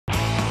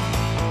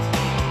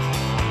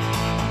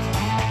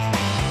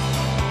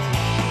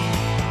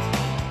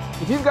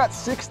you've got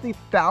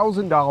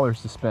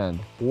 $60,000 to spend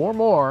or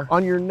more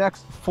on your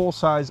next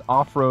full-size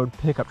off-road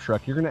pickup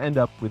truck, you're going to end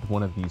up with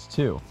one of these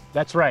two.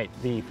 That's right.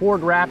 The Ford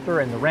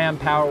Raptor and the Ram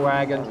Power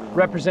Wagon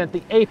represent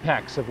the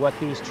apex of what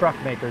these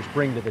truck makers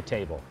bring to the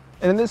table.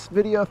 And in this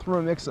video, through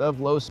a mix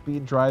of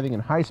low-speed driving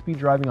and high-speed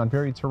driving on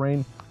varied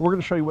terrain, we're going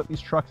to show you what these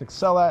trucks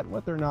excel at and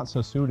what they're not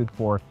so suited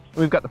for.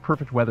 And we've got the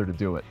perfect weather to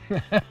do it.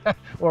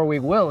 Or we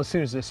will as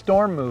soon as the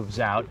storm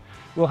moves out.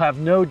 We'll have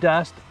no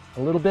dust,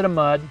 a little bit of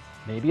mud,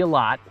 maybe a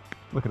lot.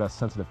 Look at us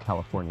sensitive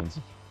Californians.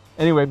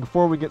 Anyway,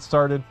 before we get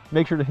started,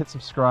 make sure to hit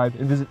subscribe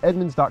and visit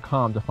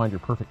Edmunds.com to find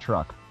your perfect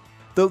truck.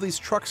 Though these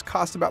trucks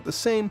cost about the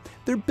same,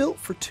 they're built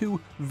for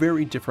two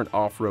very different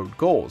off-road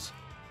goals.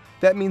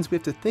 That means we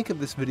have to think of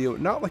this video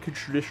not like a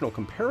traditional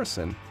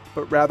comparison,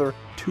 but rather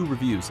two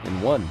reviews in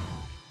one.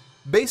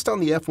 Based on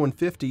the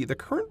F-150, the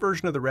current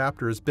version of the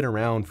Raptor has been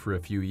around for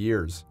a few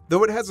years.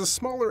 Though it has a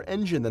smaller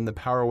engine than the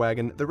Power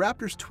Wagon, the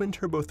Raptor's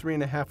twin-turbo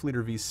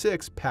 3.5-liter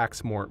V6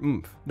 packs more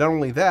oomph. Not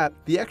only that,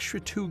 the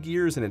extra 2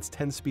 gears in its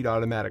 10-speed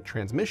automatic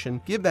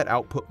transmission give that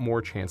output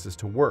more chances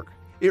to work.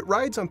 It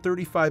rides on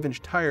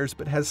 35-inch tires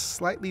but has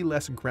slightly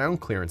less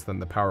ground clearance than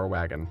the Power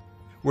Wagon.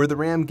 Where the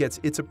Ram gets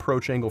its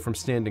approach angle from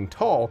standing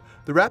tall,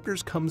 the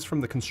Raptor's comes from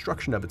the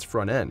construction of its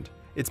front end.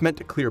 It's meant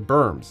to clear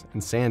berms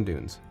and sand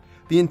dunes.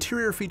 The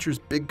interior features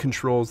big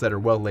controls that are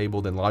well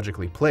labeled and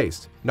logically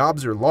placed.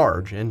 Knobs are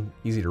large and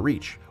easy to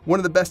reach. One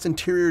of the best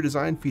interior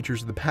design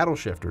features are the paddle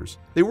shifters.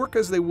 They work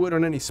as they would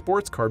on any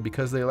sports car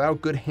because they allow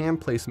good hand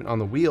placement on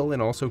the wheel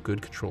and also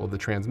good control of the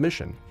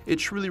transmission. It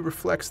truly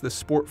reflects the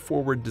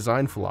sport-forward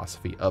design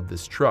philosophy of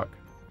this truck.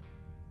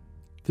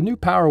 The new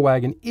Power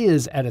Wagon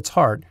is, at its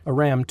heart, a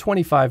Ram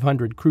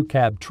 2500 crew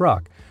cab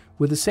truck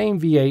with the same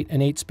V8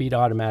 and 8-speed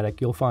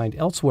automatic you'll find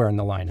elsewhere in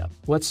the lineup.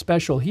 What's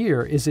special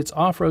here is its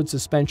off-road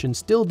suspension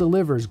still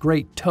delivers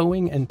great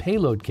towing and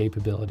payload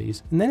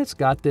capabilities, and then it's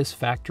got this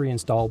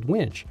factory-installed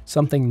winch,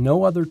 something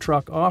no other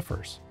truck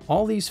offers.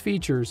 All these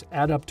features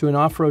add up to an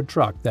off-road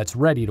truck that's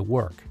ready to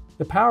work.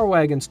 The Power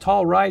Wagon's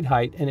tall ride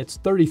height and its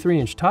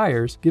 33-inch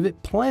tires give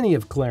it plenty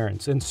of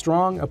clearance and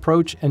strong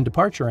approach and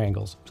departure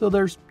angles, so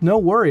there's no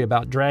worry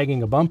about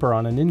dragging a bumper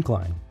on an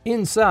incline.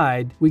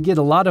 Inside, we get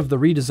a lot of the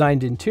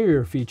redesigned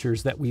interior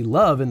features that we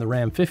love in the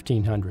Ram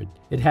 1500.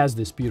 It has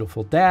this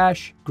beautiful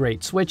dash,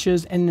 great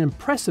switches, and an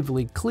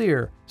impressively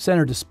clear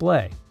center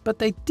display. But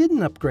they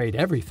didn't upgrade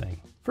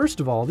everything. First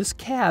of all, this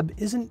cab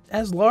isn't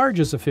as large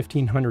as a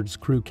 1500's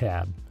crew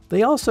cab.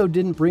 They also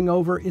didn't bring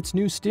over its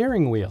new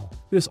steering wheel.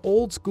 This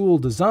old school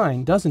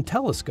design doesn't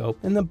telescope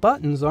and the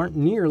buttons aren't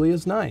nearly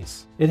as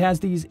nice. It has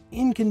these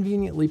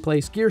inconveniently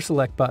placed gear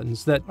select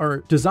buttons that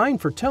are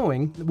designed for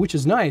towing, which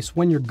is nice.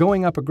 When you're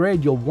going up a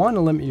grade, you'll want to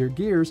limit your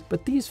gears,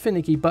 but these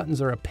finicky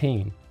buttons are a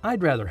pain.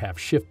 I'd rather have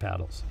shift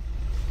paddles.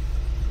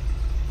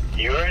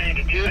 You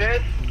ready to do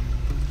this?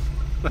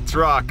 Let's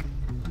rock.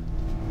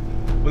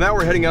 Well, now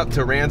we're heading up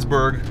to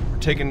Randsburg. We're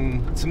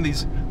taking some of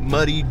these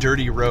muddy,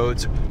 dirty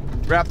roads.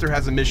 Raptor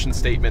has a mission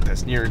statement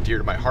that's near and dear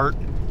to my heart,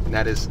 and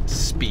that is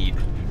speed.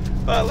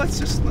 Let's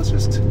just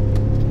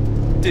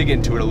dig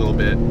into it a little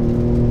bit.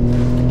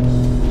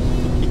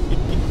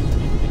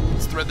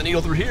 Let's thread the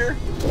needle through here.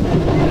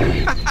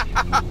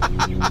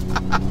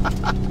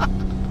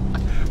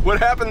 What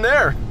happened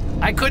there?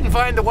 I couldn't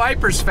find the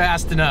wipers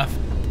fast enough.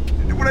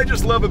 What I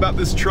just love about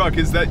this truck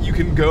is that you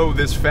can go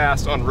this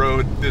fast on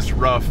road, this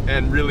rough,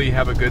 and really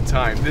have a good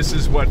time. This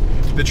is what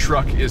the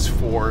truck is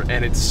for,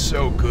 and it's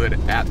so good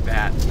at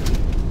that.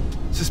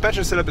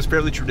 Suspension setup is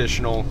fairly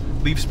traditional,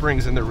 leaf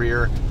springs in the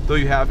rear, though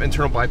you have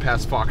internal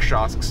bypass Fox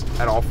shocks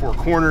at all 4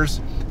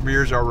 corners.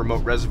 Rears are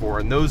remote reservoir,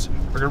 and those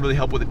are going to really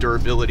help with the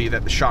durability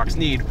that the shocks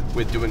need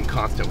with doing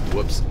constant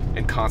whoops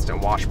and constant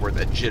washboard.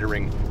 That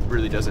jittering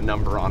really does a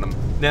number on them.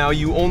 Now,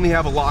 you only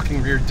have a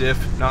locking rear diff,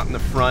 not in the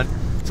front.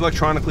 It's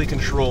electronically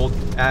controlled,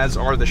 as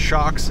are the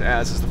shocks,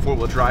 as is the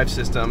 4-wheel drive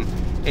system,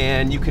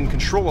 and you can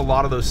control a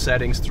lot of those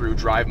settings through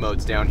drive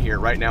modes down here.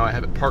 Right now I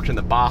have it parked in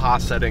the Baja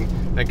setting.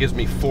 That gives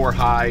me 4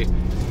 high,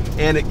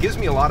 and it gives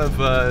me a lot of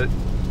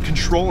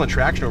control and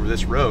traction over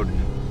this road.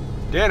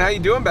 Dan, how you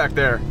doing back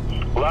there?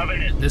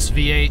 Loving it. This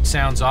V8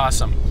 sounds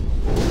awesome.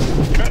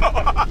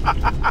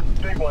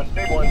 Big one,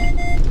 big one.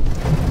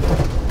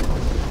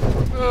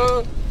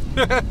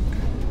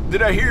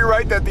 Did I hear you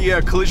right that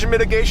the collision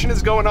mitigation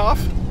is going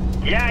off?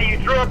 Yeah, you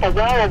threw up a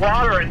wall of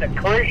water in the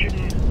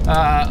collision.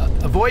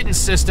 Avoidance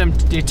system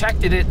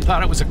detected it and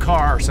thought it was a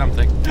car or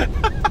something.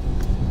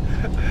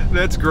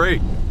 That's great.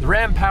 The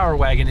Ram Power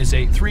Wagon is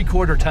a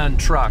 3/4-ton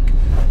truck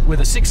with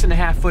a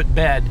 6.5-foot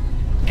bed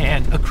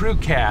and a crew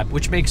cab,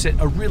 which makes it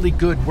a really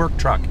good work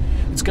truck.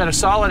 It's got a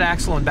solid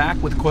axle and back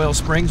with coil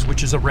springs,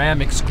 which is a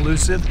Ram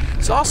exclusive.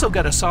 It's also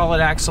got a solid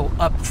axle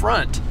up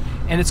front,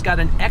 and it's got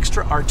an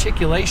extra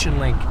articulation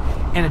link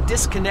and a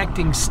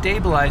disconnecting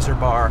stabilizer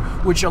bar,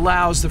 which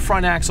allows the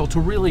front axle to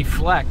really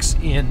flex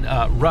in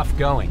rough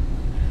going.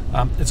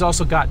 It's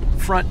also got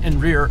front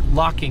and rear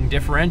locking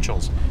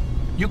differentials.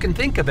 You can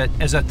think of it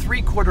as a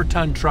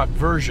 3/4-ton truck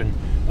version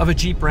of a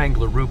Jeep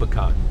Wrangler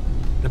Rubicon.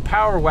 The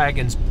Power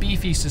Wagon's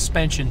beefy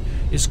suspension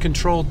is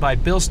controlled by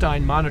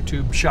Bilstein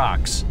monotube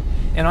shocks.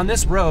 And on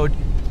this road,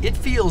 it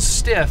feels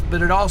stiff,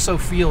 but it also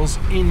feels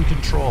in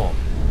control.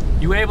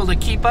 You able to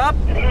keep up?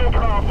 No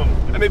problem.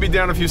 I may be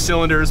down a few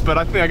cylinders, but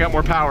I think I got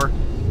more power.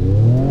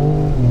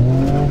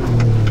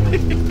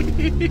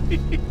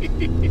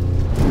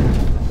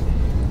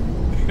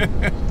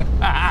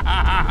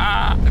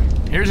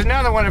 Here's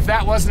another one if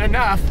that wasn't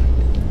enough.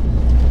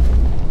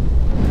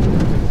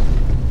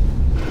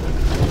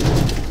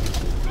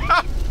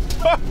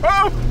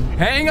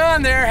 Hang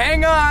on there,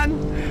 hang on.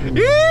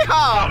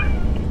 Yeehaw!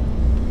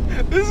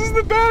 This is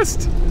the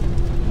best.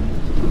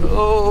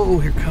 Oh,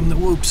 here come the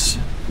whoops.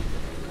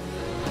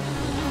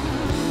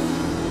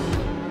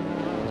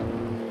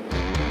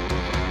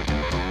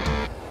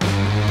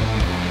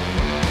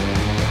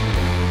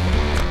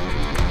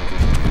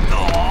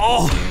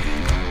 Oh.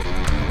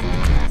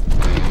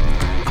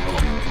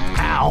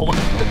 Ow.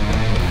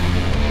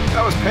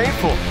 That was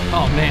painful.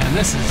 Oh man,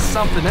 this is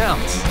something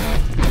else.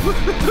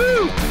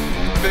 Woo-hoo-hoo!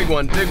 Big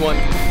one, big one.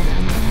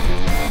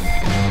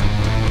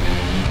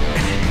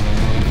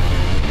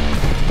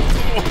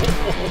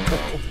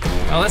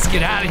 Well, let's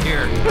get out of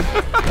here.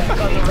 Back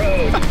on the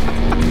road.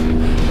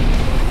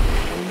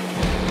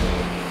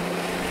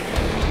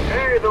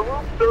 Hey, the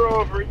whoops are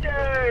over.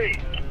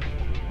 Yay!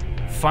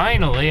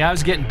 Finally, I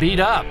was getting beat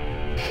up.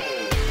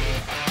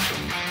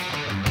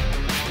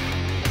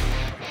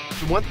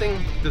 The one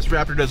thing this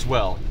Raptor does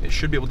well, it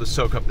should be able to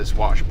soak up this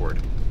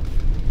washboard.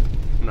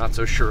 I'm not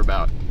so sure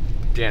about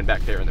Dan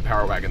back there in the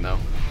Power Wagon though.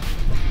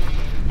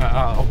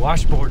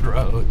 Washboard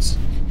roads.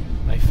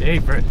 My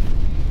favorite.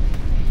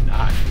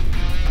 Not.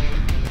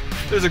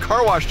 There's a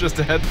car wash just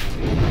ahead.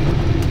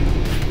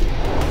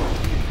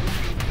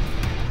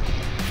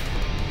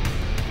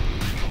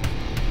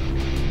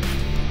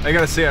 I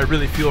gotta say, I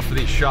really feel for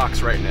these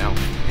shocks right now.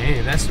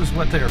 Hey, this is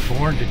what they're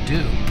born to do.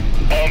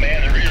 Oh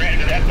man, the rear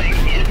end of that thing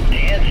is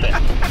dancing.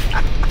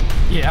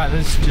 Yeah,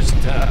 this is just,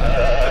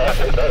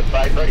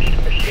 Vibration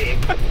machine.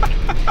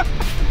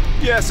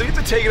 Yeah, so you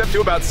have to take it up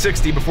to about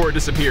 60 before it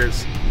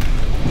disappears.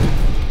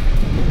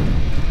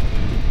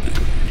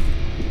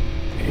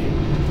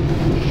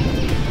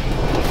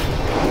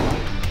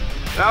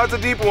 Now it's a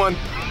deep one.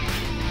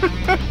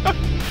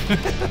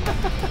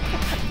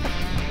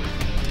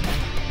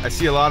 I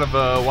see a lot of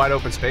wide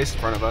open space in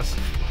front of us.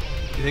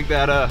 You think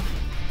that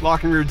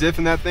lock and rear diff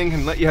in that thing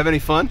can let you have any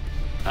fun?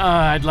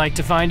 I'd like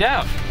to find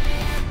out.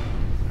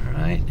 All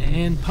right,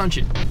 and punch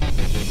it.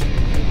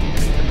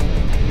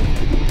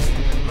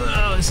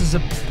 Oh, this is a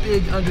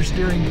big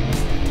understeering.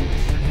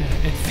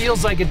 It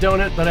feels like a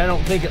donut, but I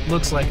don't think it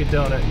looks like a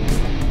donut.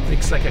 It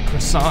looks like a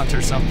croissant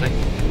or something.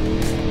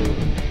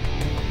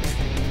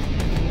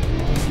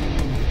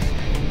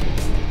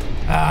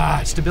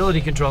 Ah, stability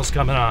control's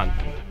coming on.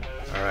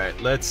 All right,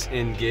 let's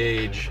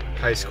engage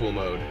high school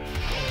mode.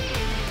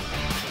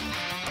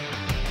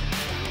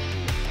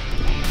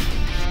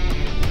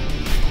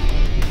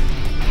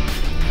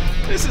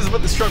 This is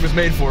what this truck was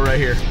made for right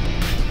here.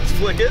 Let's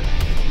flick it.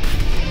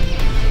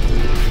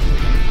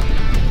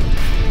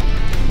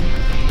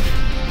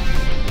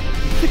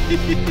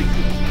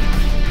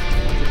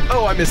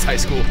 Oh, I miss high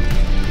school.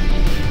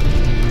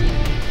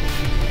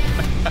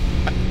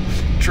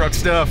 Truck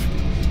stuff.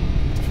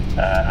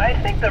 I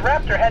think the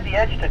Raptor had the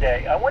edge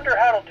today. I wonder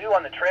how it'll do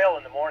on the trail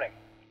in the morning.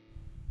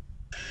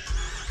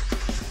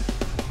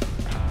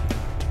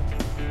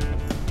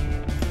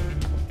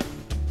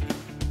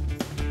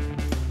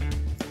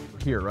 We're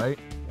here, right?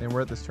 And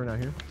we're at this turnout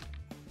here.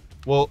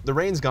 Well, the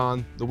rain's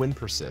gone, the wind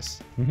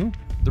persists. Mm-hmm.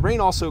 The rain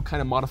also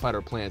kind of modified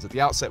our plans. At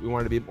the outset, we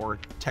wanted to be more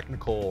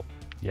technical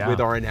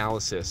with our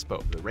analysis,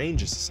 but the rain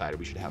just decided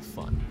we should have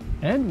fun.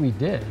 And we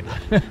did.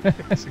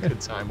 It's a good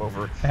time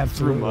over through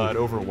Absolutely. mud,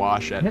 over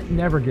wash. It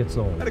never gets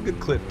old. Had a good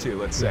clip too,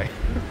 let's say.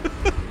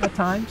 At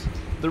times.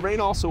 The rain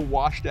also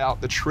washed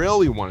out the trail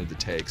we wanted to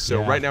take.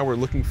 So right now we're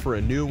looking for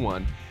a new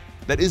one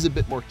that is a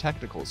bit more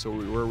technical, so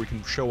where we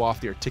can show off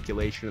the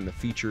articulation and the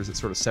features that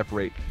sort of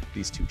separate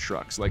these two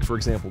trucks. Like for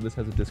example, this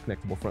has a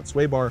disconnectable front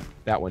sway bar,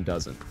 that one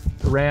doesn't.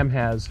 The Ram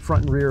has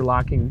front and rear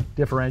locking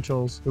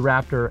differentials. The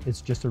Raptor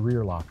is just a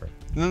rear locker.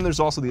 And then there's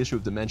also the issue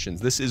of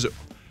dimensions. This is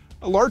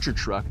a larger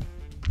truck,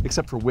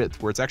 except for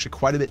width, where it's actually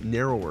quite a bit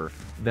narrower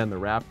than the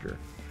Raptor.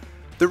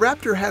 The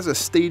Raptor has a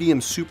stadium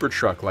super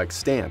truck-like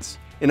stance.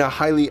 In a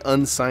highly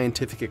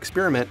unscientific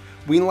experiment,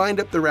 we lined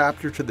up the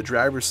Raptor to the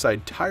driver's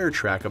side tire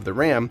track of the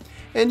Ram,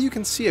 and you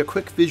can see a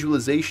quick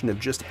visualization of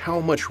just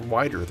how much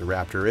wider the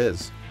Raptor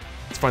is.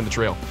 Let's find the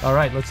trail. All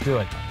right, let's do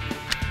it.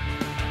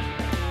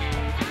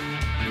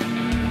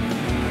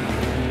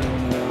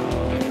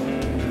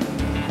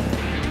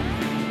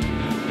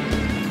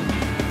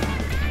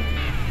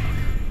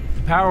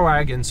 The Power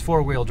Wagon's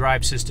four-wheel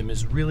drive system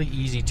is really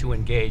easy to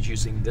engage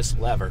using this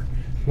lever.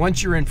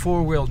 Once you're in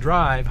four-wheel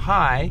drive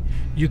high,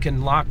 you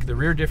can lock the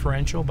rear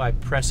differential by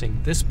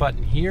pressing this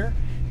button here,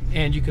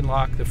 and you can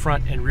lock the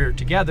front and rear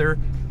together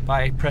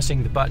by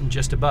pressing the button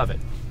just above it.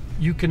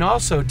 You can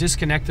also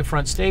disconnect the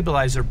front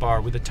stabilizer bar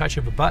with a touch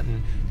of a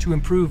button to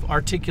improve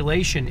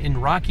articulation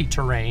in rocky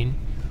terrain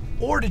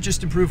or to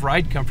just improve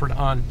ride comfort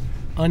on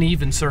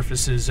uneven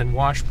surfaces and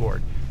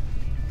washboard.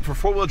 For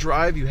four-wheel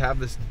drive, you have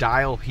this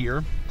dial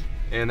here,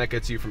 and that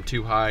gets you from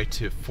 2 high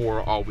to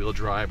 4 all-wheel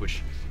drive,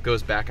 which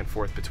goes back and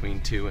forth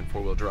between 2 and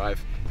 4-wheel drive.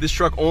 This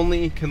truck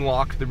only can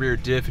lock the rear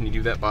diff, and you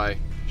do that by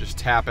just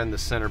tapping the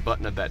center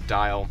button of that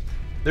dial.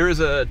 There is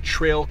a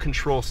trail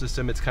control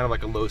system. It's kind of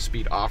like a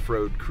low-speed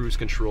off-road cruise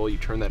control. You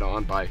turn that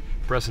on by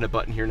pressing a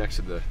button here next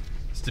to the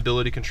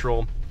stability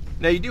control.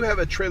 Now you do have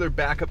a trailer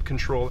backup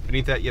control.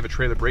 Beneath that you have a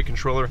trailer brake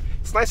controller.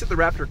 It's nice that the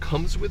Raptor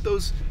comes with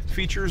those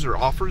features or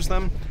offers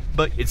them,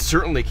 but it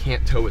certainly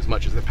can't tow as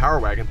much as the Power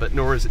Wagon, but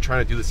nor is it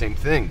trying to do the same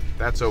thing.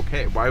 That's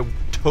okay. Why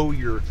tow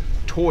your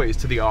toys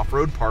to the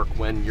off-road park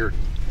when your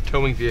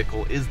towing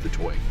vehicle is the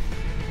toy?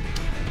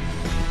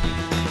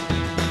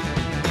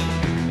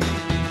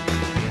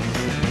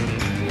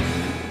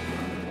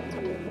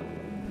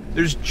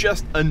 There's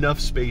just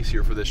enough space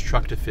here for this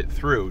truck to fit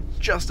through,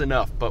 just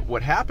enough. But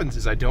what happens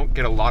is I don't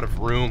get a lot of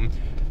room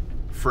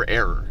for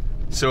error.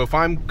 So if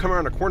I'm coming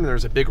around a corner and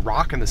there's a big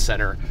rock in the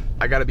center,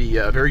 I gotta be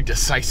very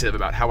decisive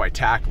about how I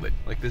tackle it.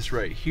 Like this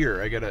right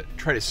here, I gotta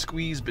try to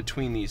squeeze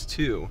between these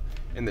two.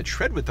 And the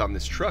tread width on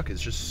this truck is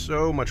just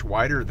so much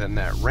wider than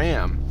that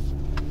Ram.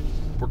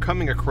 We're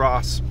coming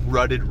across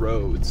rutted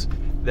roads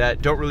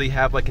that don't really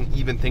have like an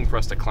even thing for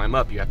us to climb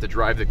up. You have to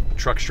drive the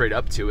truck straight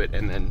up to it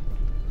and then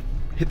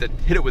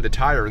hit it with a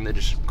tire and then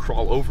just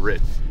crawl over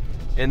it.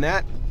 And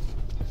that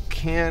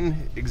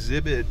can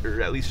exhibit, or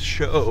at least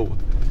show,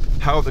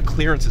 how the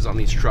clearances on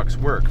these trucks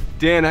work.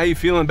 Dan, how you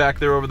feeling back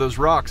there over those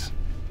rocks?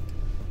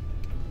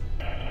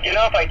 You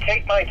know, if I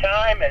take my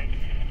time and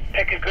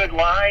pick a good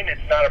line,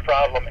 it's not a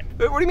problem.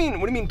 What do you mean?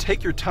 What do you mean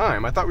take your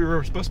time? I thought we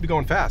were supposed to be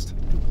going fast.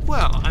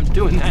 Well, I'm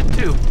doing that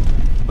too,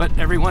 but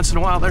every once in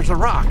a while there's a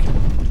rock.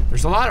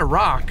 There's a lot of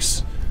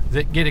rocks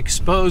that get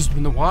exposed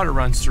when the water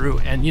runs through,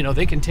 and you know,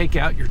 they can take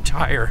out your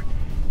tire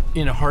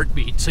in a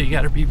heartbeat. So you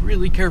got to be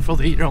really careful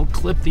that you don't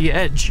clip the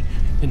edge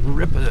and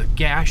rip a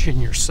gash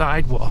in your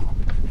sidewall.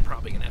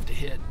 Probably gonna have to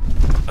hit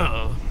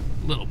a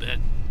little bit.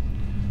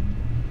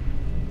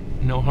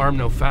 No harm,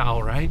 no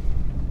foul, right?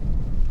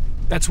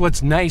 That's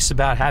what's nice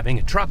about having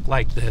a truck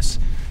like this.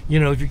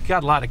 You know, if you've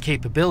got a lot of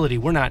capability,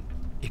 we're not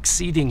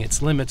exceeding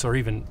its limits or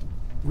even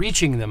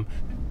reaching them.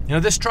 You know,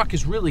 this truck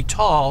is really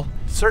tall,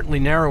 certainly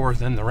narrower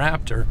than the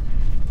Raptor.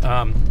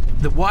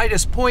 The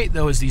widest point,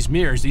 though, is these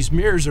mirrors. These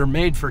mirrors are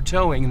made for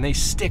towing, and they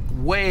stick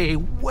way,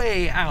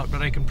 way out.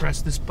 But I can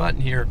press this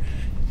button here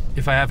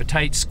if I have a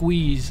tight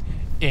squeeze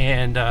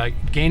and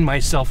gain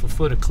myself a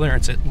foot of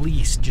clearance at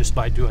least just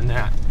by doing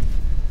that.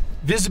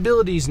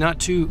 Visibility is not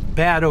too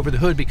bad over the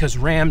hood because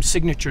Ram's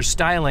signature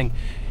styling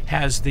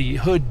has the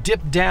hood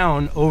dipped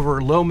down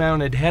over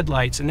low-mounted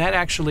headlights, and that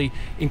actually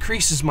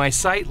increases my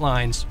sight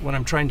lines when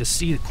I'm trying to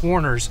see the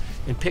corners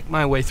and pick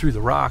my way through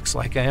the rocks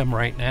like I am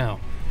right now.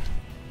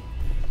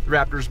 The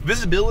Raptor's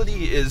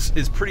visibility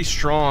is pretty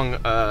strong,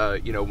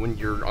 you know, when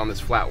you're on this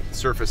flat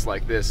surface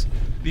like this.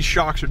 These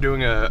shocks are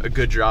doing a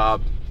good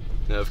job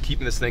of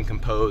keeping this thing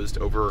composed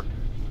over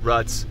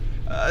ruts.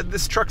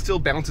 This truck still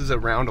bounces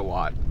around a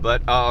lot,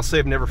 but I'll say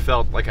I've never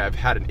felt like I've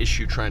had an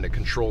issue trying to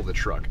control the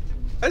truck.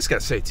 I just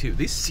gotta say too,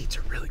 these seats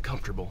are really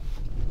comfortable.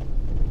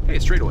 Hey,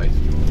 straightaway.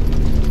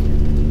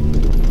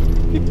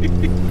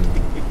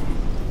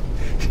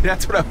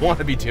 That's what I want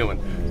to be doing.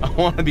 I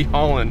want to be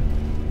hauling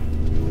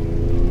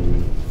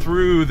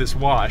through this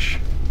wash.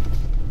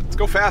 Let's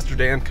go faster,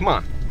 Dan. Come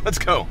on, let's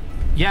go.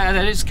 Yeah,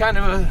 that is kind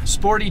of a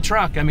sporty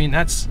truck. I mean,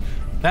 that's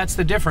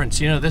the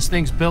difference. You know, this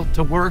thing's built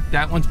to work,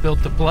 that one's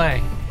built to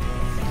play.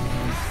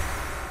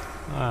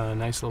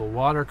 Nice little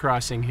water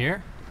crossing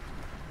here.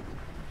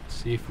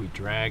 See if we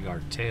drag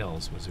our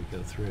tails as we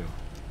go through.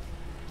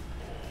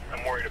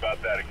 I'm worried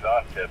about that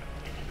exhaust tip.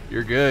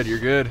 You're good, you're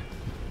good.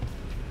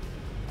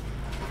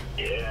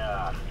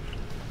 Yeah.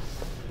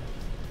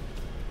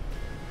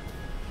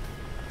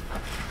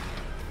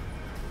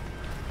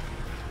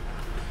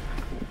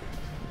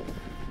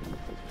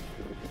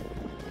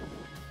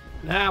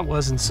 That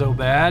wasn't so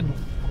bad.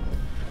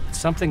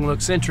 Something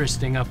looks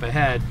interesting up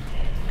ahead.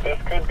 This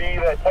could be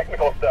the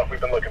technical stuff we've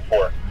been looking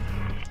for.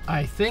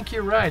 I think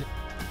you're right.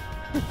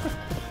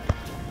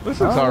 This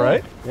looks all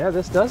right. Yeah,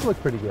 this does look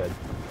pretty good.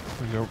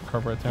 We go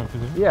carburet down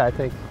through there. Yeah, I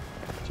think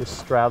just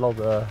straddle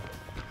the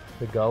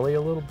gully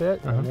a little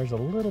bit, and there's a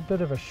little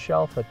bit of a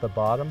shelf at the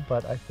bottom,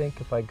 but I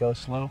think if I go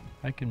slow,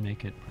 I can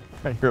make it.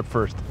 All right, you're up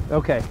first.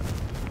 Okay.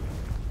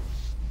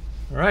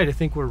 All right, I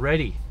think we're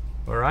ready,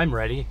 or I'm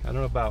ready. I don't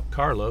know about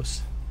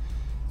Carlos.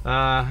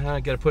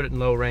 I gotta put it in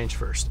low range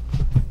first.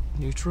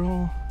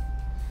 Neutral,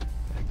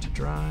 back to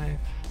drive.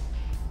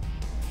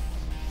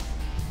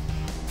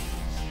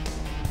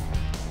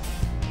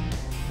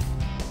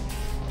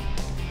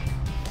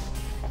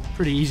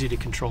 Pretty easy to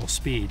control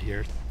speed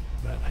here,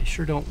 but I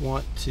sure don't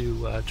want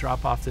to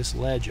drop off this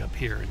ledge up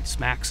here and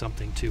smack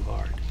something too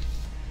hard.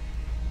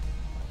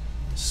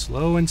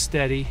 Slow and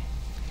steady,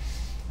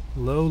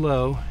 low,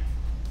 low.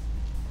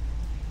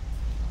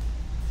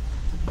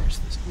 There's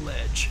this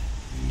ledge.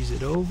 Ease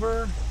it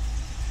over.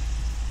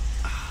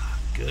 Ah,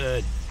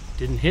 good.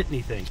 Didn't hit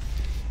anything.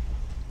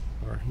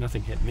 or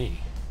nothing hit me.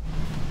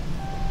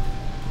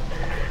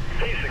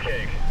 Piece of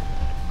cake.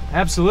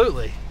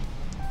 Absolutely.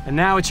 And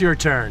now it's your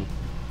turn.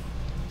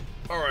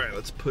 All right,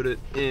 let's put it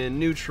in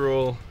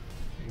neutral.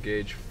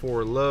 Engage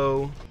 4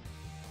 low.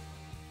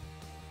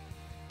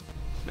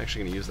 I'm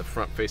actually gonna use the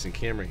front-facing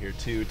camera here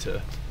too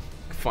to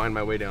find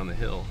my way down the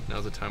hill.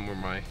 Now's the time where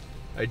my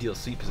ideal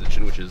seat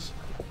position, which is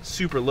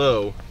super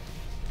low,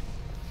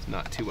 is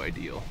not too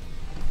ideal.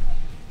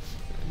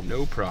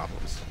 No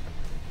problems.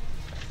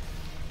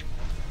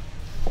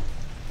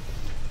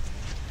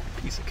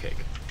 Piece of cake.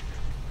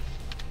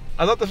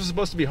 I thought this was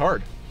supposed to be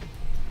hard.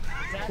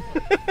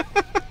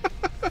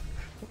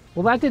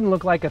 Well, that didn't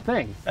look like a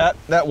thing.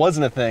 That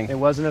wasn't a thing. It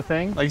wasn't a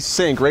thing? Like you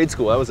say in grade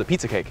school, that was a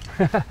pizza cake.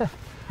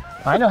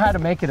 I know how to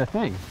make it a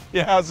thing.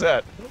 Yeah, how's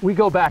that? We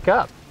go back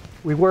up.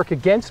 We work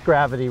against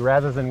gravity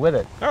rather than with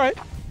it. All right.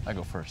 I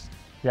go first.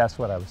 Yeah, that's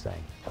what I was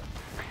saying.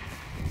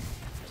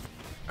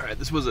 All right,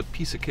 this was a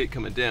piece of cake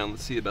coming down.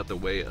 Let's see about the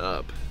way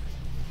up.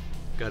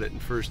 Got it in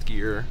first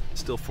gear,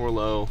 still 4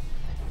 low.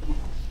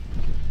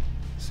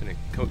 Just gonna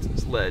coat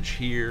this ledge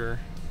here.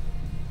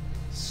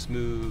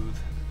 Smooth,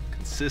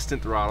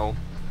 consistent throttle.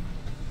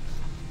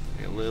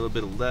 A little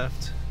bit of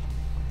left.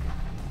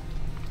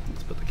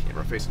 Let's put the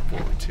camera facing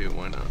forward too,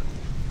 why not?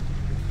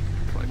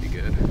 Probably be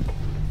good.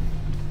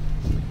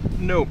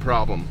 No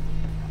problem.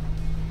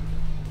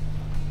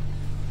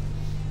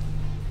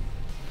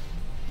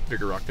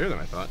 Bigger rock there than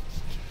I thought.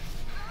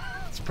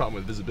 That's a problem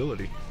with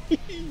visibility.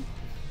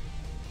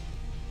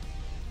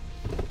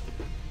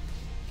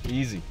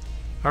 Easy.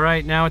 All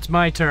right, now it's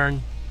my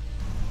turn.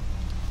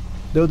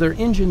 Though their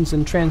engines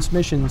and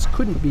transmissions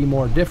couldn't be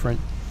more different,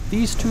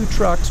 these two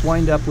trucks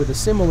wind up with a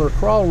similar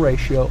crawl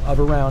ratio of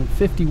around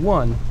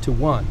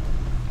 51:1.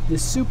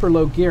 This super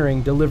low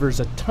gearing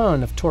delivers a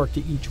ton of torque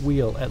to each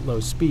wheel at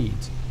low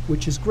speeds,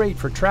 which is great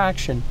for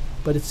traction,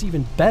 but it's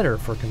even better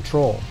for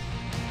control.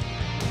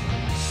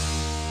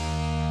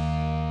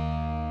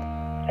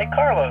 Hey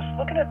Carlos,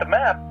 looking at the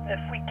map,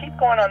 if we keep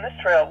going on this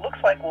trail, it looks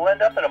like we'll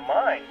end up in a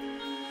mine.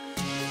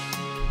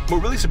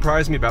 What really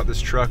surprised me about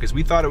this truck is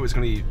we thought it was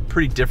going to be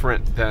pretty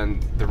different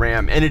than the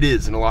Ram, and it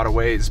is in a lot of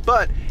ways,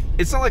 but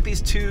it's not like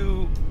these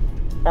two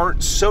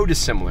aren't so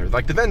dissimilar.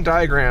 Like the Venn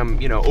diagram,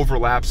 you know,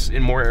 overlaps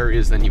in more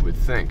areas than you would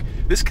think.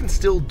 This can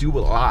still do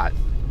a lot,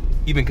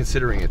 even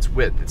considering its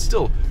width. It's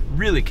still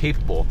really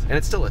capable, and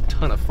it's still a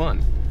ton of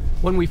fun.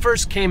 When we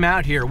first came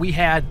out here, we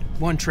had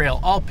one trail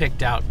all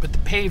picked out, but the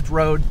paved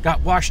road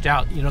got washed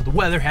out. You know, the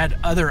weather had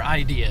other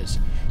ideas.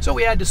 So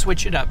we had to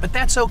switch it up, but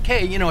that's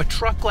okay. You know, a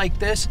truck like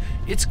this,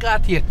 it's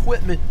got the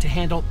equipment to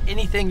handle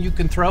anything you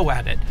can throw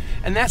at it.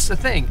 And that's the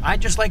thing. I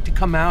just like to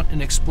come out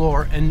and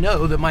explore and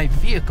know that my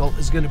vehicle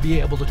is going to be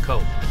able to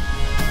cope.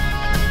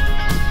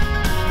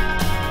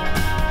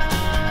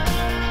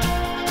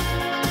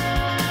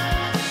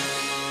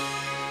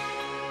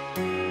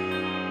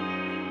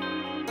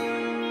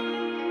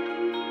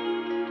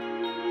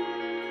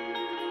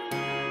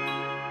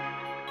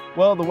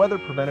 Well, the weather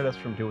prevented us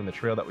from doing the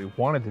trail that we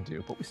wanted to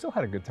do, but we still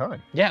had a good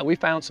time. Yeah, we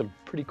found some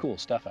pretty cool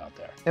stuff out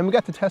there. And we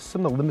got to test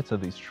some of the limits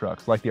of these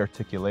trucks, like the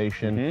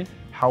articulation,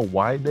 how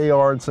wide they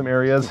are in some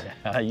areas.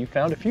 You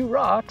found a few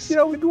rocks. You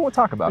know, we won't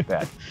talk about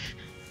that.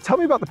 Tell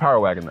me about the Power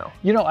Wagon, though.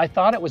 You know, I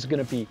thought it was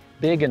going to be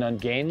big and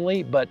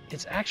ungainly, but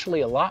it's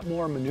actually a lot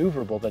more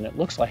maneuverable than it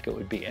looks like it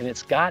would be. And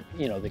it's got,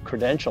 you know, the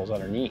credentials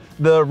underneath.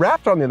 The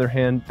Raptor, on the other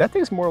hand, that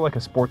thing's more like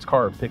a sports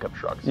car or pickup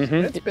truck.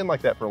 It's been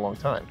like that for a long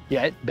time.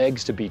 Yeah, it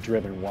begs to be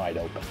driven wide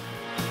open.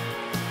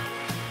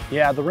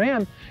 Yeah, the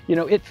Ram, you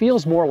know, it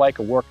feels more like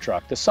a work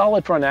truck. The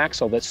solid front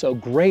axle that's so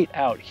great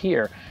out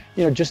here,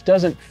 you know, just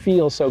doesn't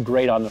feel so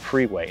great on the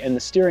freeway. And the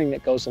steering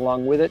that goes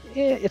along with it,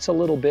 it's a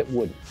little bit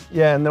wooden.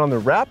 Yeah, and then on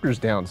the Raptor's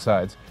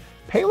downsides,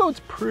 payload's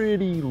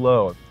pretty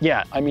low.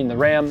 Yeah, I mean, the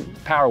Ram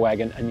Power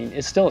Wagon, I mean,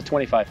 it's still a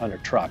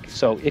 2500 truck,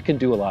 so it can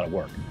do a lot of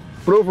work.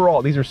 But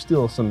overall, these are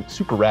still some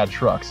super rad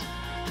trucks.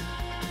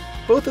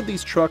 Both of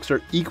these trucks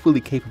are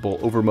equally capable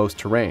over most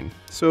terrain.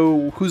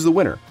 So who's the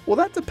winner? Well,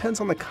 that depends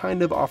on the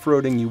kind of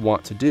off-roading you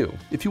want to do.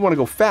 If you want to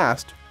go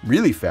fast,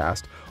 really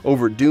fast,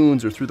 over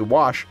dunes or through the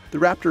wash, the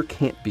Raptor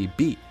can't be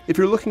beat. If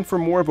you're looking for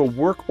more of a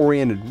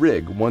work-oriented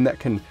rig, one that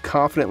can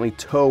confidently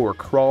tow or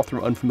crawl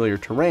through unfamiliar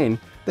terrain,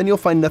 then you'll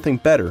find nothing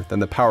better than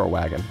the Power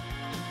Wagon.